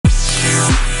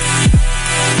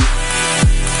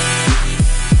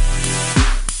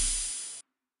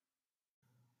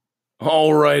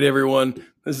All right, everyone.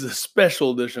 This is a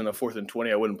special edition of 4th and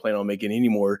 20. I wouldn't plan on making any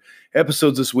more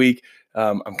episodes this week.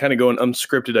 I'm kind of going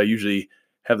unscripted. I usually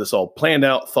have this all planned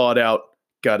out, thought out,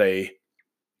 got a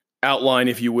outline,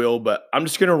 if you will, but I'm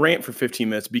just going to rant for 15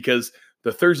 minutes because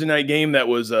the Thursday night game that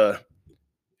was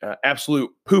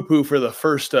absolute poo-poo for the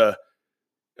first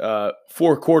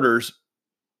four quarters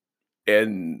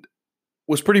and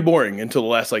was pretty boring until the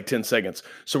last 10 seconds.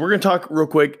 So we're going to talk real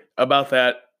quick about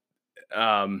that.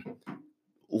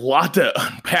 Lot to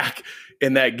unpack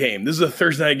in that game. This is a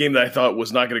Thursday night game that I thought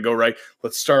was not going to go right.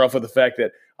 Let's start off with the fact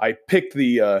that I picked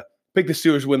the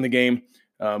Steelers to win the game.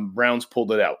 Browns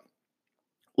pulled it out.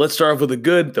 Let's start off with the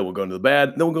good, then we'll go into the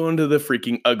bad, then we'll go into the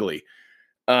freaking ugly.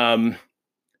 Bear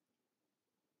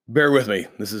with me.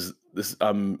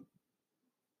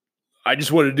 I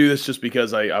just want to do this just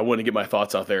because I want to get my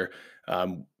thoughts out there.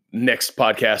 Next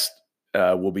podcast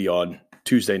will be on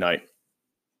Tuesday night.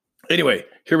 Anyway,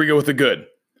 here we go with the good.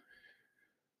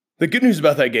 The good news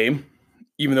about that game,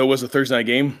 even though it was a Thursday night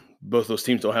game, both those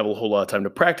teams don't have a whole lot of time to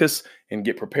practice and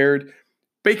get prepared.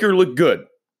 Baker looked good.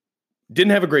 Didn't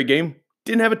have a great game.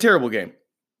 Didn't have a terrible game.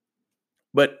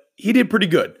 But he did pretty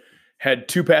good. Had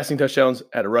 2 passing touchdowns,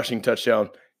 had a rushing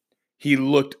touchdown. He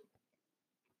looked,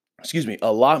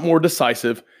 a lot more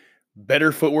decisive,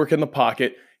 better footwork in the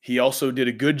pocket. He also did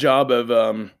a good job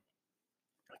of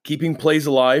keeping plays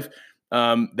alive.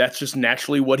 That's just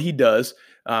naturally what he does.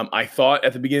 I thought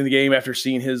at the beginning of the game, after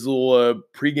seeing his little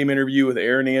pregame interview with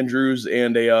Aaron Andrews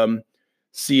and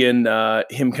seeing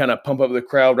him kind of pump up the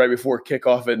crowd right before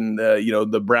kickoff in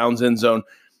the Browns end zone,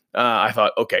 I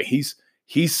thought, okay, he's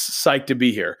psyched to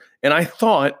be here. And I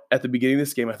thought at the beginning of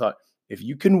this game, if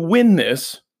you can win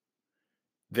this,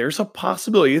 there's a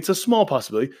possibility. It's a small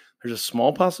possibility. There's a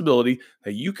small possibility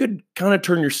that you could kind of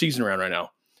turn your season around right now.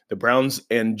 The Browns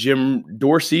and Jim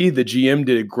Dorsey, the GM,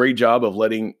 did a great job of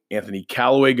letting Anthony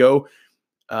Callaway go.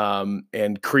 And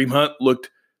Kareem Hunt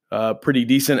looked pretty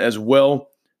decent as well.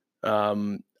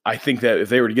 I think that if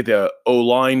they were to get the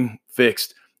O-line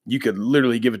fixed, you could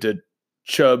literally give it to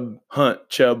Chubb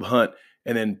Hunt,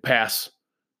 and then pass,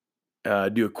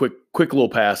 do a quick little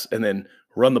pass, and then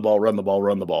run the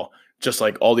ball. Just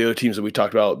like all the other teams that we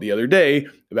talked about the other day,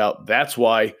 about that's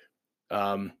why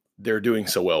they're doing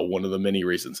so well. One of the many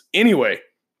reasons. Anyway,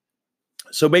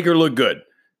 so Baker looked good.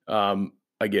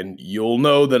 Again, you'll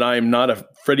know that I'm not a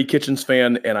Freddie Kitchens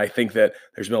fan, and I think that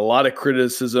there's been a lot of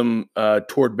criticism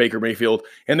toward Baker Mayfield,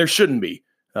 and there shouldn't be.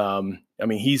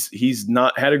 He's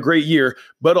not had a great year,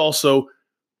 but also,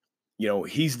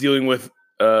 he's dealing with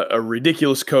a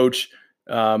ridiculous coach,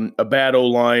 a bad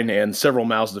O-line, and several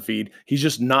mouths to feed. He's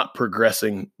just not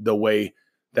progressing the way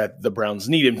that the Browns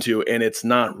need him to, and it's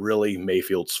not really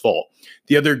Mayfield's fault.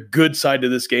 The other good side to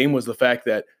this game was the fact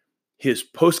that his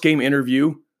post-game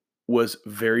interview was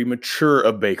very mature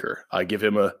of Baker. I give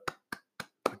him a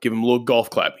little golf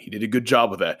clap. He did a good job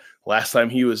with that. Last time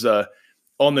he was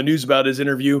on the news about his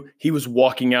interview, he was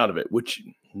walking out of it, which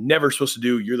never supposed to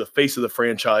do. You're the face of the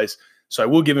franchise, so I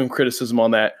will give him criticism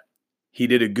on that. He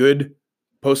did a good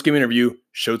post-game interview,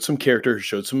 showed some character,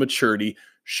 showed some maturity,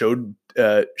 showed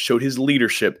his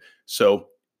leadership. So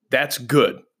that's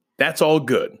good. That's all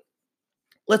good.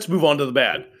 Let's move on to the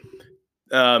bad.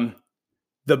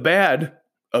 The bad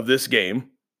of this game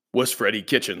was Freddie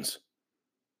Kitchens.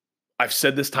 I've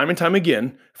said this time and time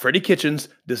again, Freddie Kitchens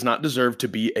does not deserve to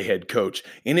be a head coach.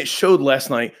 And it showed last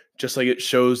night, just like it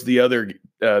shows the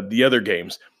other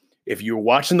games. If you're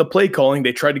watching the play calling,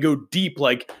 they tried to go deep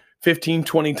 15,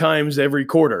 20 times every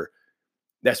quarter.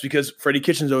 That's because Freddie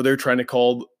Kitchens over there trying to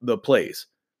call the plays.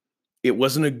 It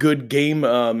wasn't a good game,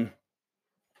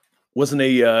 wasn't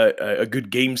a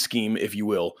good game scheme, if you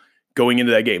will, going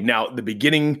into that game. Now, the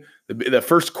beginning, the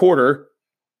first quarter,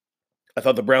 I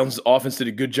thought the Browns offense did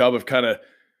a good job of kind of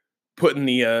putting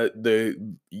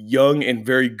the young and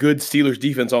very good Steelers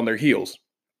defense on their heels.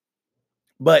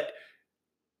 But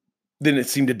then it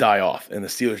seemed to die off, and the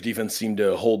Steelers defense seemed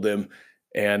to hold them,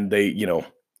 and they kind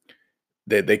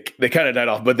of died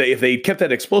off. But if they kept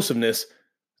that explosiveness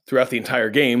throughout the entire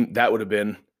game, that would have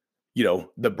been,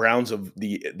 the Browns of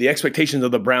the expectations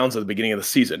of the Browns at the beginning of the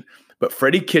season. But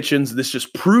Freddie Kitchens, this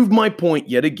just proved my point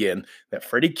yet again, that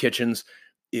Freddie Kitchens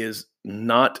is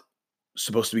not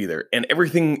supposed to be there. And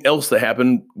everything else that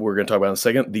happened, we're going to talk about in a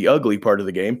second, the ugly part of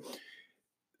the game,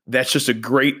 that's just a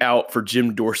great out for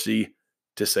Jim Dorsey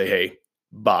to say, hey,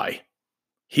 bye.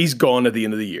 He's gone at the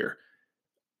end of the year.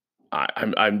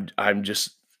 I'm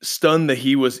just stunned that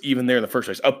he was even there in the first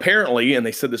place. Apparently, and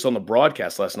they said this on the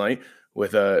broadcast last night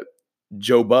with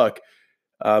Joe Buck,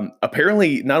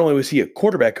 apparently not only was he a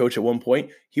quarterback coach at one point,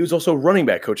 he was also a running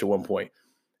back coach at one point.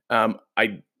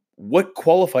 I what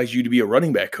qualifies you to be a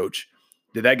running back coach?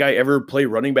 Did that guy ever play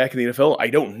running back in the NFL? I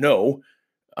don't know.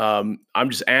 I'm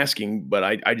just asking, but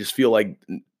I just feel like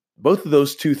both of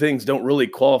those two things don't really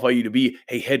qualify you to be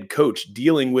a head coach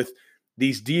dealing with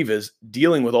these divas,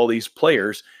 dealing with all these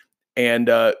players, and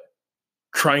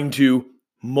trying to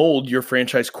mold your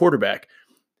franchise quarterback.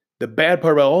 The bad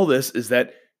part about all this is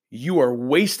that you are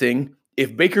wasting.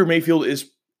 If Baker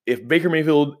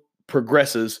Mayfield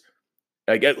progresses,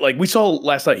 like we saw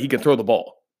last night, he can throw the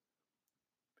ball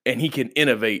and he can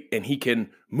innovate and he can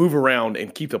move around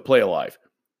and keep the play alive.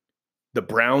 The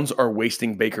Browns are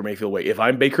wasting Baker Mayfield away. If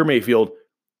I'm Baker Mayfield,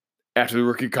 after the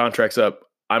rookie contract's up,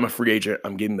 I'm a free agent.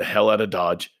 I'm getting the hell out of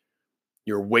Dodge.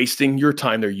 You're wasting your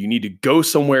time there. You need to go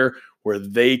somewhere where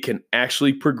they can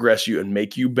actually progress you and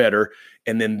make you better.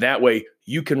 And then that way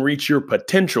you can reach your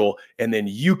potential, and then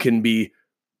you can be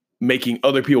making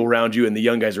other people around you and the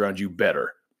young guys around you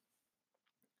better.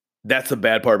 That's the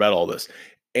bad part about all this.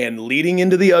 And leading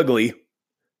into the ugly,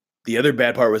 the other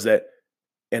bad part was that,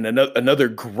 and another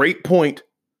great point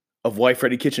of why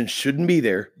Freddie Kitchens shouldn't be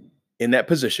there in that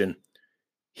position,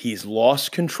 he's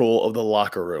lost control of the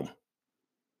locker room.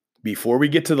 Before we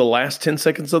get to the last 10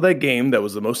 seconds of that game, that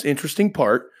was the most interesting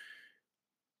part,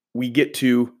 we get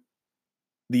to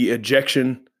the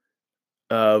ejection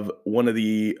of one of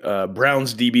the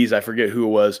Browns DBs, I forget who it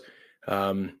was,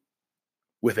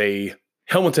 with a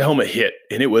helmet-to-helmet hit,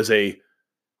 and it was a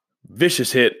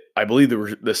vicious hit. I believe the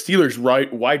Steelers'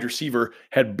 wide receiver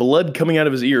had blood coming out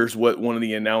of his ears, what one of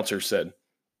the announcers said.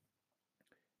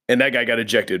 And that guy got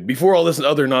ejected before all this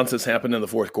other nonsense happened in the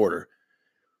fourth quarter.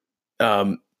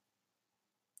 The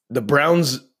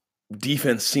Browns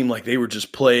defense seemed like they were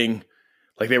just playing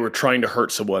like they were trying to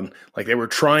hurt someone, like they were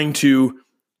trying to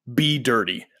be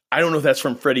dirty. I don't know if that's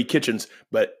from Freddie Kitchens,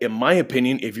 but in my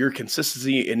opinion, if your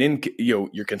consistency and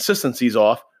your consistency's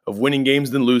off of winning games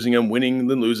then losing them, winning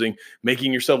then losing,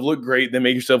 making yourself look great, then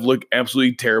make yourself look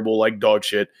absolutely terrible like dog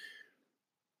shit,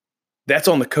 that's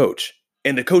on the coach.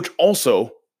 And the coach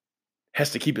also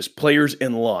has to keep his players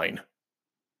in line.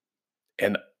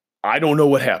 And I don't know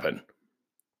what happened,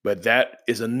 but that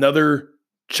is another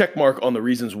check mark on the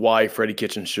reasons why Freddie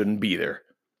Kitchens shouldn't be there.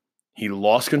 He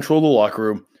lost control of the locker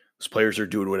room. His players are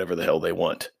doing whatever the hell they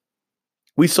want.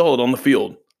 We saw it on the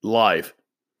field, live.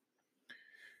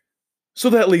 So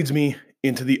that leads me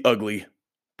into the ugly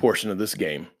portion of this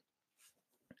game.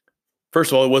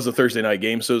 First of all, it was a Thursday night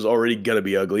game, so it's already going to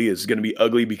be ugly. It's going to be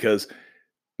ugly because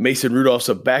Mason Rudolph's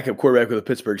a backup quarterback with the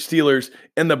Pittsburgh Steelers,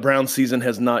 and the Browns season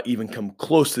has not even come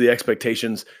close to the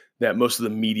expectations that most of the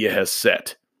media has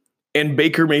set. And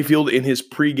Baker Mayfield, in his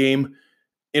pregame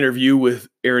interview with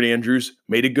Aaron Andrews,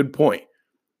 made a good point.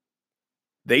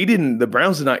 The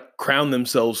Browns did not crown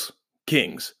themselves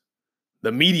kings.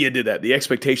 The media did that, the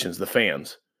expectations, the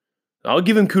fans. I'll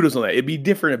give him kudos on that. It'd be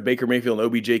different if Baker Mayfield and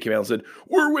OBJ came out and said,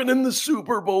 we're winning the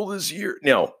Super Bowl this year.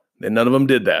 No, and none of them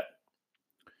did that.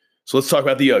 So let's talk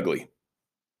about the ugly.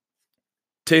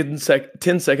 10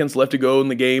 seconds left to go in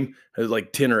the game. There's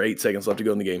like 10 or 8 seconds left to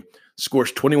go in the game.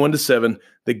 Scores 21-7.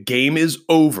 The game is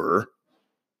over.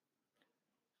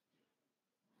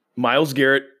 Myles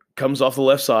Garrett comes off the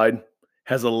left side,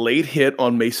 has a late hit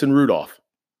on Mason Rudolph.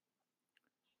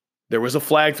 There was a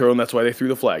flag thrown. That's why they threw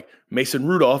the flag. Mason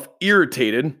Rudolph,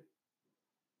 irritated,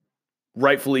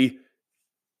 rightfully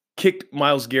kicked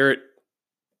Myles Garrett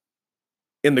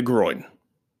in the groin.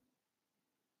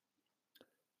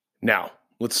 Now,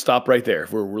 let's stop right there.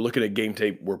 If we're looking at game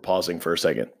tape, we're pausing for a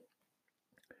second.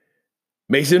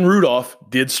 Mason Rudolph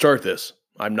did start this.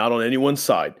 I'm not on anyone's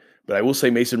side, but I will say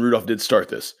Mason Rudolph did start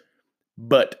this.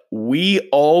 But we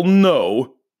all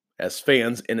know, as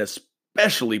fans and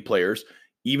especially players,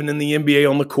 even in the NBA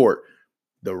on the court,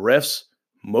 the refs,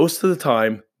 most of the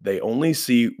time, they only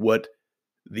see what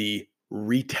the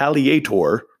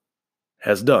retaliator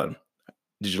has done.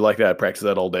 Did you like that? I practiced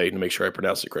that all day to make sure I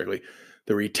pronounced it correctly.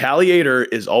 The retaliator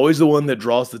is always the one that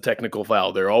draws the technical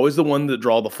foul. They're always the one that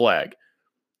draw the flag.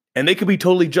 And they could be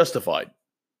totally justified.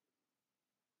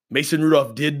 Mason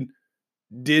Rudolph did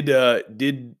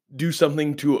do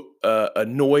something to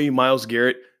annoy Myles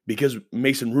Garrett because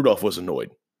Mason Rudolph was annoyed.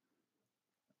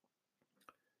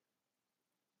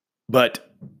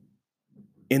 But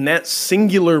in that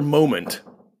singular moment,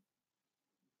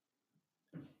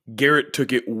 Garrett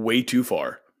took it way too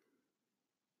far.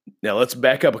 Now let's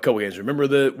back up a couple games.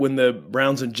 Remember when the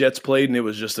Browns and Jets played and it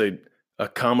was just a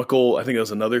comical, I think it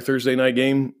was another Thursday night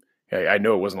game. I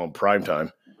know it wasn't on prime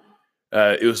time.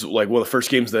 It was like one of the first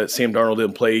games that Sam Darnold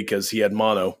didn't play because he had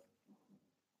mono.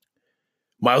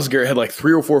 Myles Garrett had like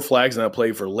 3 or 4 flags in that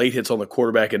play for late hits on the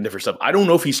quarterback and different stuff. I don't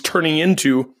know if he's turning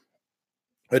into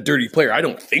a dirty player. I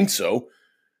don't think so.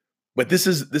 But this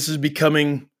is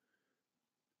becoming,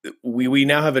 we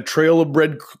now have a trail of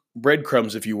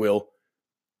breadcrumbs, if you will,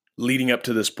 leading up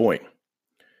to this point.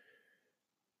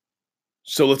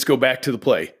 So let's go back to the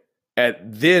play.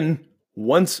 Then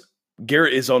once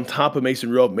Garrett is on top of Mason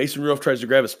Rudolph tries to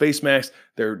grab his face mask.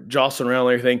 They're jostling around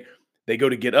and everything. They go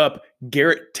to get up.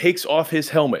 Garrett takes off his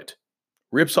helmet,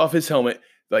 rips off his helmet,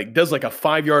 does like a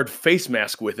 5-yard face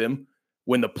mask with him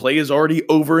when the play is already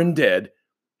over and dead.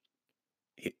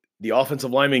 The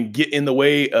offensive linemen get in the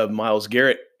way of Myles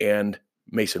Garrett and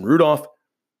Mason Rudolph.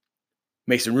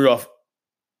 Mason Rudolph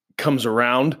comes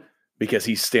around because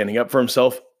he's standing up for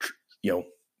himself,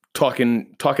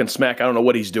 talking smack. I don't know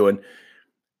what he's doing.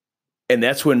 And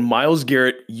that's when Myles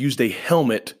Garrett used a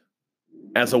helmet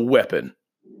as a weapon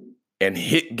and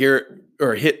hit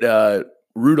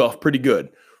Rudolph pretty good.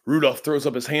 Rudolph throws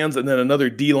up his hands, and then another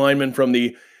D lineman from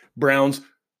the Browns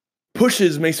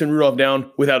pushes Mason Rudolph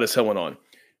down without his helmet on.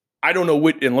 I don't know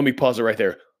which, and let me pause it right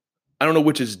there. I don't know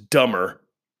which is dumber,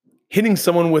 hitting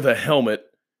someone with a helmet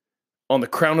on the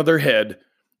crown of their head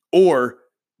or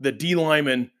the D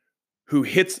lineman who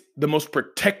hits the most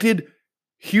protected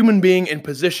human being in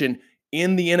position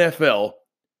in the NFL,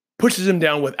 pushes him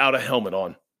down without a helmet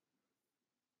on.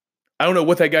 I don't know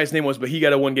what that guy's name was, but he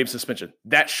got a 1-game suspension.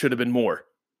 That should have been more.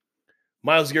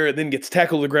 Myles Garrett then gets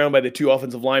tackled to the ground by the 2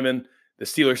 offensive linemen the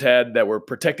Steelers had that were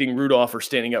protecting Rudolph or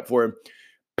standing up for him.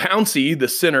 Pouncey, the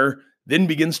center, then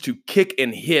begins to kick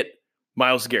and hit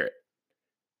Myles Garrett.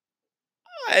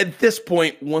 At this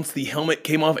point, once the helmet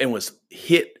came off and once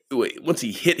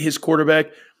he hit his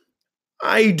quarterback,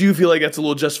 I do feel like that's a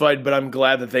little justified, but I'm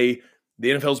glad that the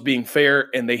NFL's being fair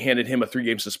and they handed him a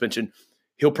 3-game suspension.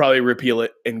 He'll probably repeal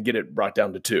it and get it brought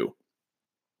down to 2.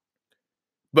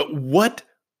 But what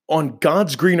on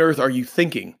God's green earth are you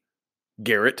thinking,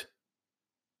 Garrett?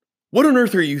 What on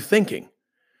earth are you thinking?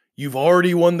 You've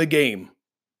already won the game.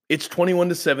 It's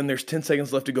 21-7. There's 10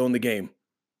 seconds left to go in the game.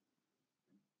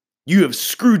 You have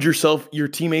screwed yourself, your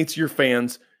teammates, your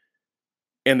fans,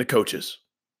 and the coaches.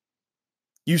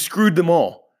 You screwed them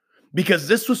all because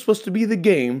this was supposed to be the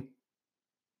game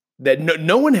that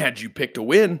no one had you picked to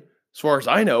win, as far as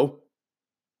I know,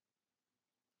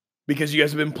 because you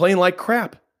guys have been playing like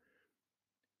crap.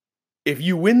 If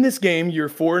you win this game, you're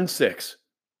 4-6,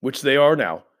 which they are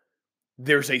now.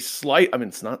 There's a slight,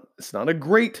 it's not a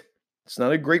great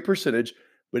percentage,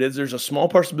 but there's a small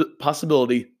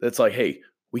possibility that's like, hey,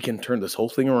 we can turn this whole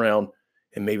thing around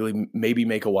and maybe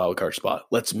make a wild card spot.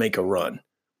 Let's make a run.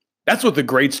 That's what the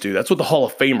greats do. That's what the Hall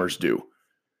of Famers do.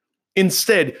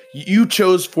 Instead, you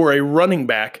chose for a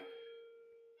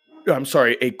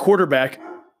quarterback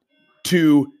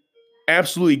to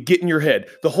absolutely get in your head.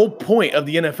 The whole point of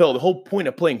the NFL, the whole point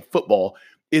of playing football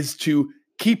is to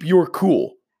keep your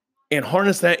cool and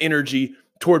harness that energy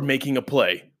toward making a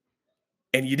play.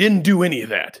 And you didn't do any of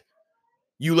that.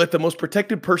 You let the most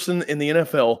protected person in the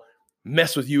NFL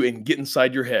mess with you and get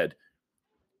inside your head.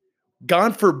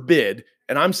 God forbid,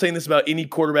 and I'm saying this about any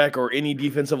quarterback or any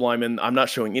defensive lineman, I'm not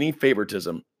showing any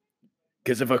favoritism.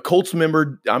 Because if a Colts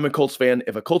member, I'm a Colts fan,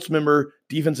 if a Colts member,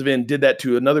 defensive end, did that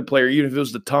to another player, even if it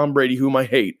was to Tom Brady, whom I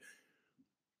hate,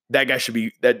 that guy should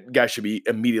be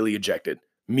immediately ejected,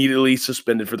 immediately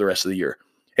suspended for the rest of the year.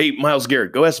 Hey, Myles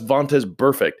Garrett, go ask Vontaze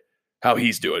Burfict how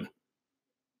he's doing.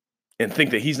 And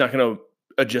think that he's not going to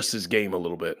adjust his game a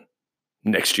little bit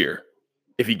next year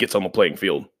if he gets on the playing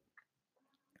field.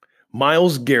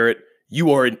 Myles Garrett,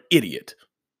 you are an idiot.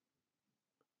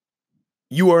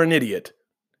 You are an idiot.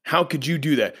 How could you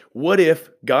do that? What if,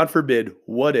 God forbid,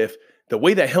 the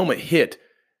way that helmet hit,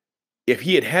 if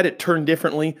he had it turned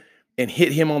differently and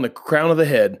hit him on the crown of the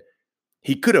head,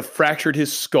 he could have fractured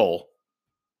his skull.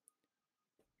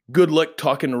 Good luck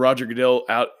talking to Roger Goodell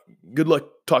out. Good luck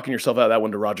talking yourself out of that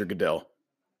one to Roger Goodell.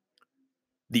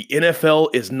 The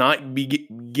NFL is not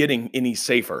getting any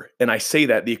safer. And I say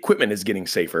that the equipment is getting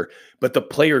safer, but the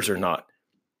players are not.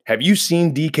 Have you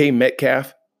seen DK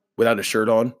Metcalf without a shirt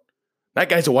on? That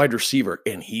guy's a wide receiver,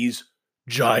 and he's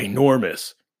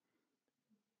ginormous.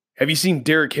 Have you seen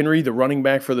Derrick Henry, the running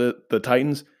back for the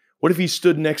Titans? What if he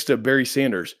stood next to Barry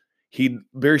Sanders?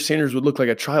 Barry Sanders would look like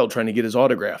a child trying to get his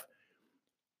autograph.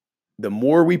 The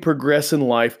more we progress in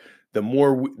life, the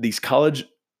more these college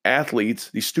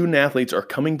athletes, these student athletes are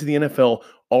coming to the NFL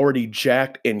already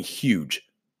jacked and huge.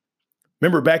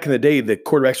 Remember back in the day, the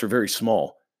quarterbacks were very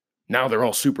small. Now they're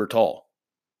all super tall.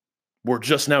 We're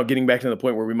just now getting back to the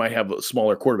point where we might have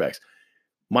smaller quarterbacks.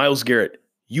 Myles Garrett,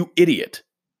 you idiot.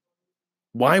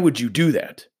 Why would you do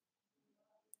that?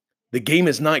 The game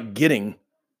is not getting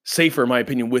safer, in my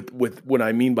opinion, with what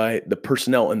I mean by the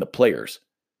personnel and the players.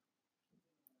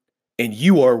 and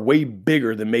you are way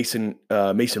bigger than Mason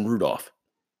Rudolph.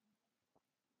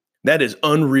 That is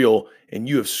unreal, and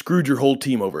you have screwed your whole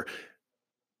team over.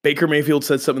 Baker Mayfield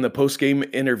said something in the post-game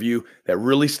interview that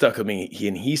really stuck with me.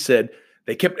 He said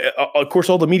they kept – of course,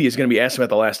 all the media is going to be asking about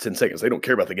the last 10 seconds. They don't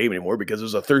care about the game anymore because it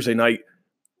was a Thursday night,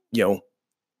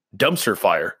 dumpster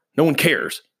fire. No one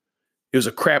cares. It was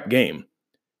a crap game.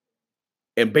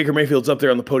 And Baker Mayfield's up there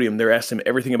on the podium. They're asking him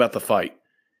everything about the fight.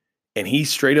 And he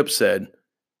straight up said,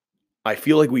 I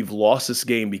feel like we've lost this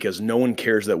game because no one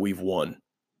cares that we've won.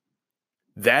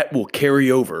 That will carry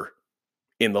over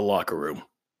in the locker room.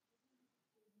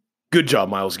 Good job,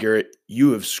 Myles Garrett.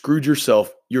 You have screwed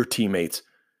yourself, your teammates,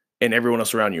 and everyone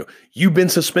else around you. You've been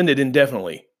suspended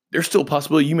indefinitely. There's still a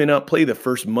possibility you may not play the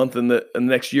first month in the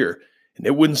next year. And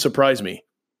it wouldn't surprise me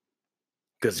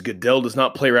because Goodell does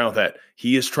not play around with that.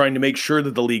 He is trying to make sure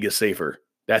that the league is safer.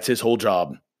 That's his whole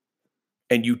job.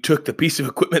 And you took the piece of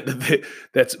equipment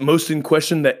that's most in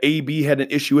question that AB had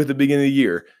an issue with at the beginning of the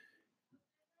year,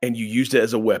 and you used it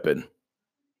as a weapon.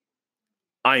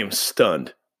 I am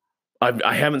stunned.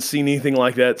 I haven't seen anything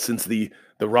like that since the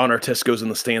Ron Artest goes in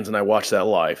the stands and I watched that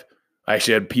live. I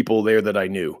actually had people there that I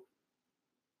knew.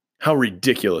 How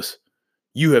ridiculous.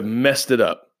 You have messed it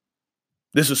up.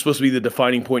 This was supposed to be the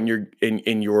defining point in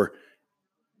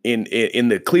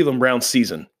the Cleveland Browns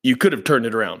season. You could have turned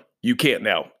it around. You can't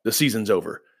now. The season's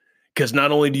over. Because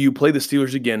not only do you play the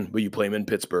Steelers again, but you play them in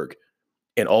Pittsburgh.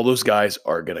 And all those guys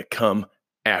are going to come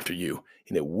after you.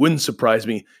 And it wouldn't surprise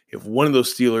me if one of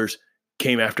those Steelers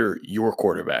came after your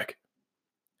quarterback.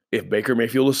 If Baker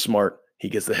Mayfield is smart, he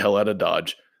gets the hell out of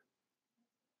Dodge.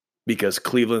 Because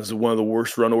Cleveland is one of the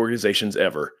worst run organizations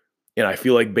ever. And I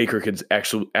feel like Baker could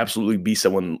actually absolutely be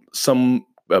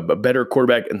a better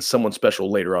quarterback and someone special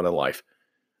later on in life.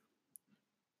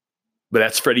 But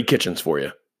that's Freddie Kitchens for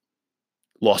you.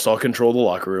 Lost all control of the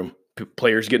locker room.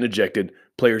 Players getting ejected.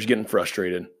 Players getting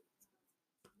frustrated.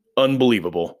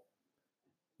 Unbelievable.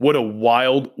 What a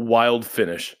wild, wild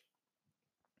finish.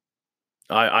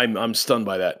 I'm stunned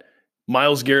by that.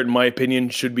 Myles Garrett, in my opinion,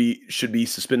 should be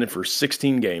suspended for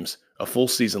 16 games, a full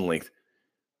season length.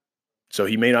 So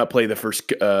he may not play the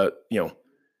first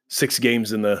 6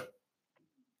 games in the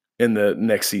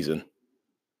next season.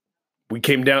 We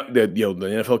came down, the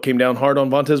NFL came down hard on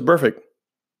Vontaze Burfict.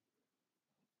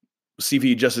 See if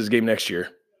he adjusts his game next year.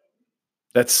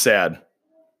 That's sad.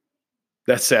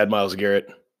 That's sad, Myles Garrett.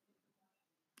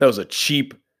 That was a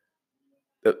cheap.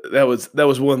 That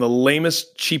was one of the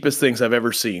lamest, cheapest things I've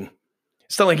ever seen.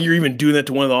 It's not like you're even doing that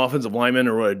to one of the offensive linemen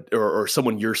or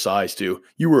someone your size too.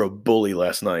 You were a bully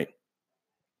last night.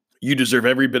 You deserve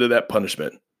every bit of that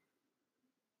punishment.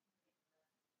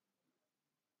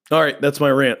 All right, that's my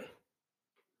rant.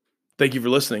 Thank you for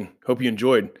listening. Hope you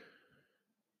enjoyed.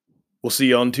 We'll see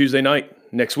you on Tuesday night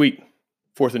next week.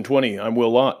 4th and 20. I'm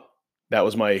Will Lott. That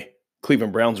was my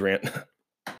Cleveland Browns rant.